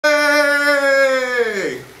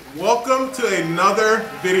another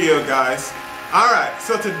video, guys. Alright,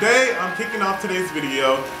 so today I'm kicking off today's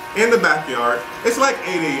video in the backyard. It's like 8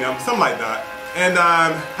 a.m., something like that. And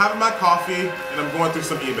I'm having my coffee and I'm going through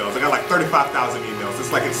some emails. I got like 35,000 emails.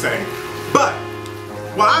 It's like insane. But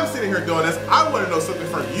while I'm sitting here doing this, I want to know something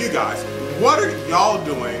from you guys. What are y'all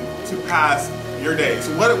doing to pass your days?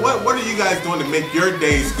 What are you guys doing to make your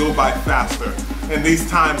days go by faster in these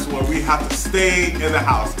times where we have to stay in the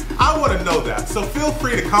house? I want to know that. So feel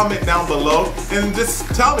free to comment down below and just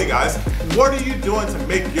tell me, guys, what are you doing to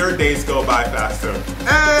make your days go by faster?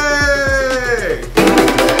 Hey!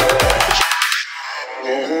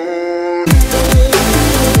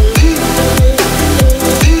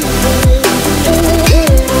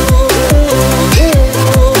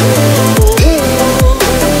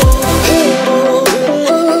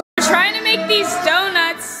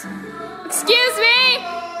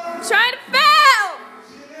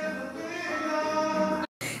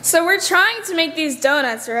 So we're trying to make these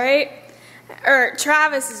donuts, right? Or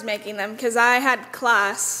Travis is making them because I had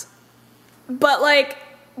class. But like,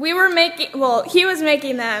 we were making, well, he was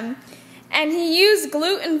making them and he used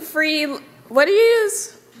gluten-free, what do you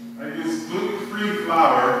use? I use gluten-free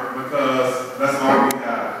flour because that's all we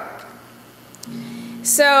have.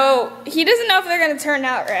 So he doesn't know if they're going to turn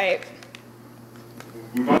out right.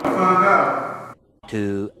 We're about to find out.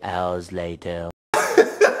 2 hours later.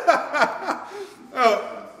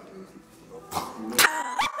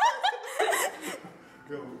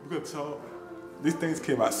 We're gonna tell, these things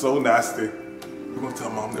came out so nasty. We're gonna tell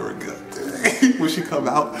Mom they were good. When she come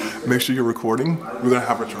out, make sure you're recording. We're gonna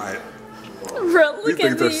have her try it. Bro, look these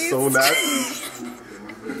at things these. are so nasty.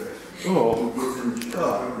 Oh.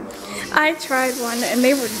 I tried one and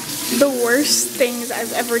they were the worst things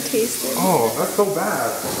I've ever tasted. Oh, that's so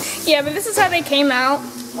bad. Yeah, but this is how they came out.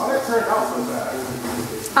 Why did it turn out so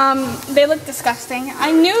bad? They look disgusting.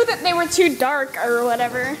 I knew that they were too dark or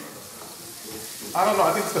whatever. I don't know,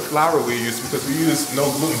 I think it's the flour we use because we use no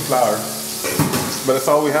gluten flour. But it's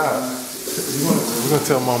all we have. We're gonna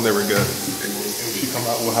tell Mom they were good. And when she come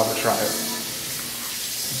out, we'll have her try it.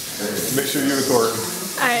 Make sure you record.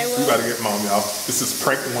 I will. We gotta get Mom, y'all. This is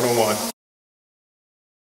prank 101.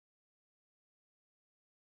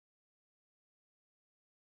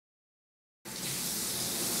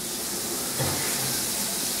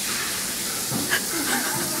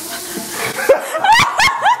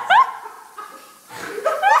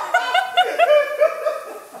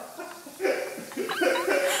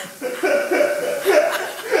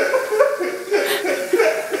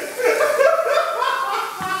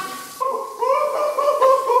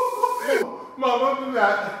 Mom, don't do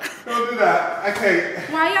that. Don't do that. I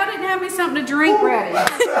can't. Why y'all didn't have me something to drink ready?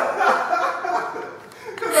 Because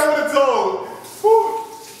I would have told. Whew.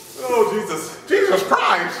 Oh, Jesus. Jesus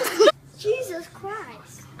Christ. Jesus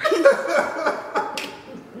Christ.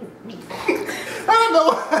 I don't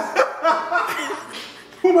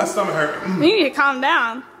know. Ooh, my stomach hurt. You need to calm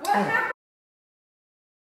down. What happened?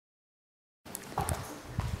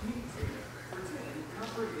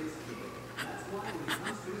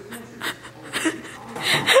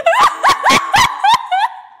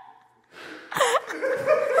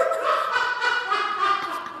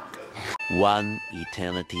 One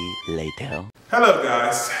eternity later. Hello,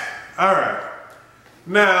 guys. All right.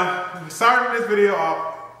 Now, starting this video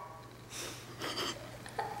off.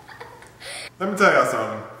 Let me tell y'all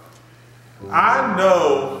something. I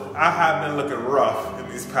know I have been looking rough in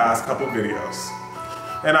these past couple videos.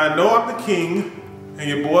 And I know I'm the king, and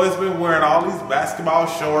your boy's been wearing all these basketball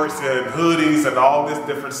shorts and hoodies and all this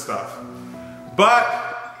different stuff. But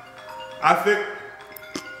I think...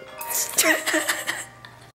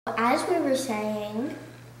 As we were saying...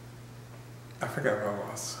 I forgot what I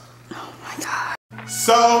was. Oh my God.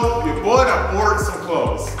 So, your boy done ordered some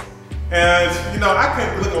clothes. And, you know, I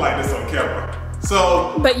couldn't be looking like this on camera.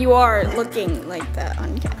 So... But you are looking like that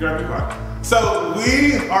on camera. Grab me quiet. So,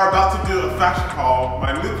 we are about to do a fashion haul.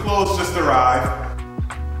 My new clothes just arrived.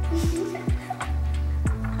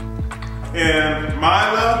 And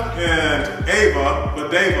Mila and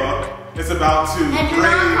Ava, is about to And do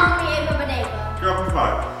not call me Ava Badeva. Girl, be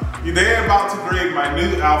quiet. They're about to grade my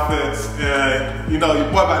new outfits, and you know, your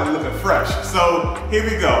boy about to be looking fresh. So here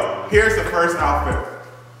we go. Here's the first outfit.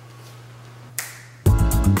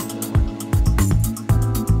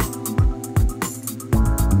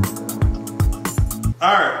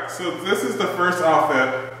 Alright, so this is the first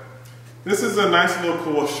outfit. This is a nice little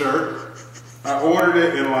cool shirt. I ordered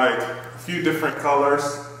it in like a few different colors,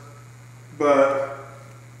 but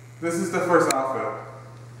this is the first outfit.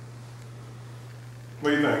 What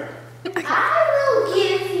do you think? I will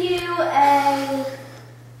give you a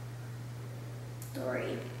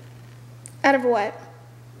 3. Out of what?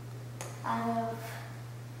 Out of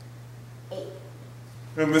 8.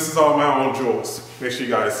 And this is all my own jewels. Make sure you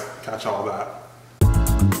guys catch all that.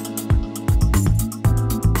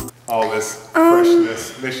 All this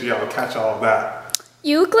freshness. Make sure y'all catch all of that.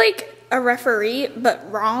 You look like a referee, but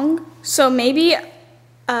wrong. So maybe,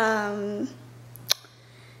 A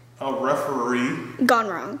referee gone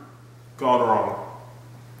wrong. gone wrong.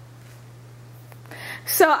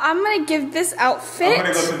 So I'm gonna give this outfit. I'm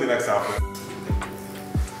gonna go to the next outfit.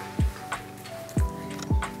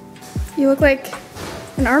 You look like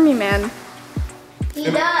an army man He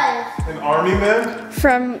does. An army man?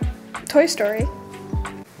 from Toy Story.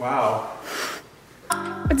 Wow.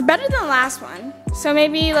 It's better than the last one. So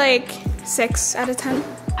maybe like 6 out of 10. 6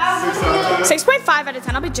 out of 10? 6.5 out of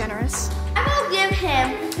 10, I'll be generous. I will give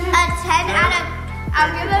him a 10 out of.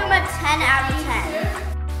 I'll give him a 10 out of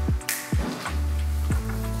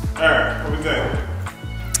 10. Alright, what we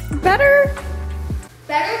think? Better?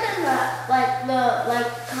 Better than the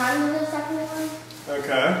kind of the second one.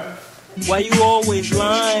 Okay. Why you always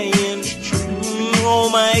lying? Oh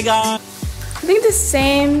my God. I think the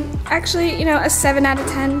same. Actually, you know, a 7 out of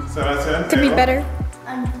 10. 7 out of 10? Could be Taylor? better.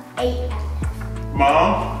 8.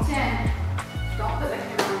 Mom? 10. Don't put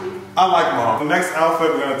that camera on me. I like mom. The next outfit,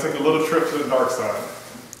 we're gonna take a little trip to the dark side.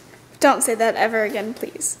 Don't say that ever again,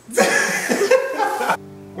 please.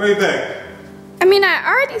 What do you think? I mean, I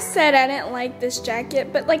already said I didn't like this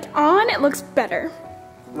jacket, but like on, it looks better.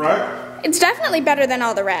 Right? It's definitely better than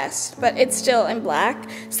all the rest, but it's still in black.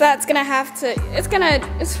 So that's gonna have to, it's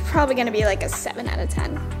probably gonna be like a 7 out of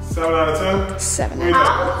 10. 7 out of 10? 7 What do out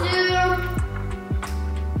you of 10. think?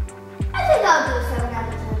 I think I'll do a 7 out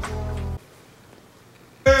of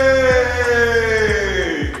 10.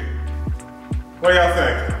 Hey! What do y'all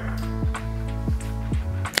think?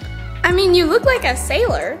 I mean, you look like a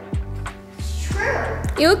sailor. It's true.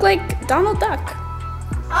 You look like Donald Duck.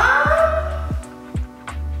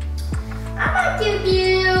 I might give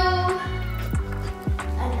you a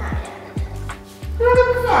 9 out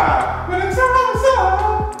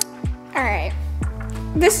of 10. Alright.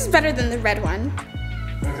 This is better than the red one,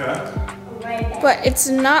 Okay. Right. but it's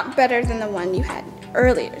not better than the one you had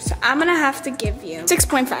earlier. So I'm gonna have to give you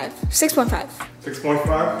 6.5. 6.5.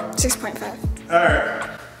 6.5? 6.5. Alright.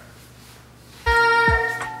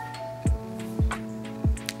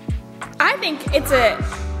 I think it's an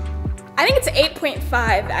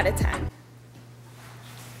 8.5 out of 10.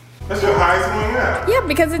 That's your highest one yet. Yeah,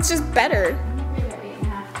 because it's just better. Maybe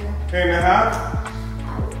 8.5 too. 8.5?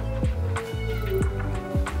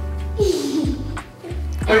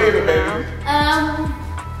 What do you give it, baby? A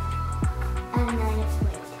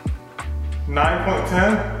 9.8.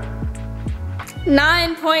 9.10?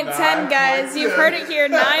 9.10, guys. You've heard it here.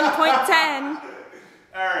 9.10.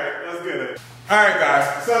 Alright, let's get it. Alright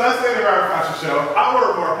guys, so that's the end of our fashion show. I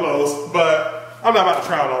ordered more clothes, but I'm not about to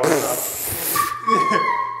try on all this stuff.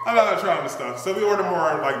 I'm not about to try on this stuff. So we ordered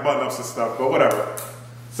more like button-ups and stuff, but whatever.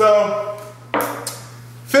 So,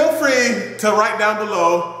 feel free to write down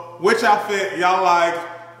below which outfit y'all like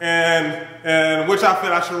and which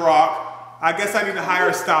outfit I should rock. I guess I need to hire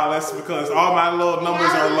a stylist because all my little numbers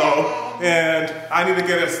are low and I need to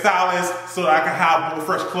get a stylist so that I can have more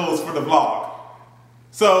fresh clothes for the vlog.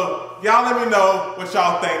 So, y'all let me know what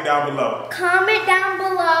y'all think down below. Comment down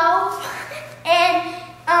below and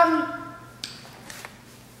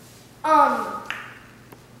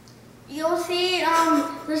you'll see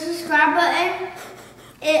the subscribe button.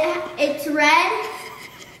 It's red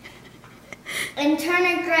and turn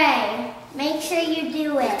it gray. Make sure you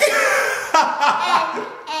do it.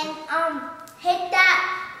 and hit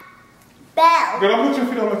that bell. Girl, I'm put your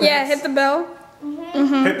feet on the Yeah, hit the bell.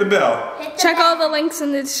 Hit the bell. Hit the Check bell. all the links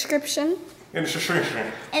in the description. In the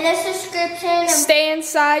description. In the subscription. Stay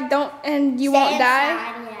inside, and you won't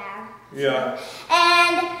die. Yeah.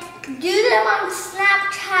 And do them on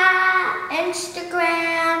Snapchat,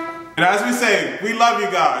 Instagram. And as we say, we love you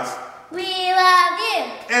guys. We love you.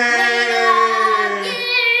 Hey. We love you.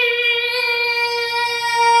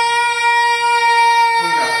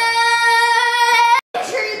 Make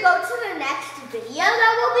sure you go to the next video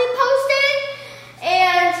that we'll be posting.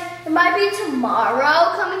 And it might be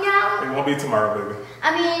tomorrow coming out. It won't be tomorrow, baby. I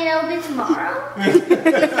mean, it'll be tomorrow.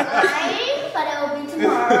 It's lying, but it'll be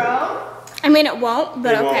tomorrow. I mean, it won't,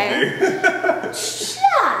 but It won't okay. be. Shush.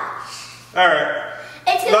 All right.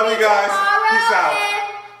 It's gonna Love be you guys. tomorrow, Peace out.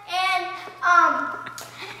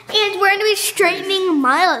 and we're gonna be straightening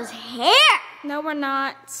Mila's hair. No, we're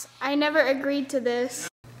not. I never agreed to this.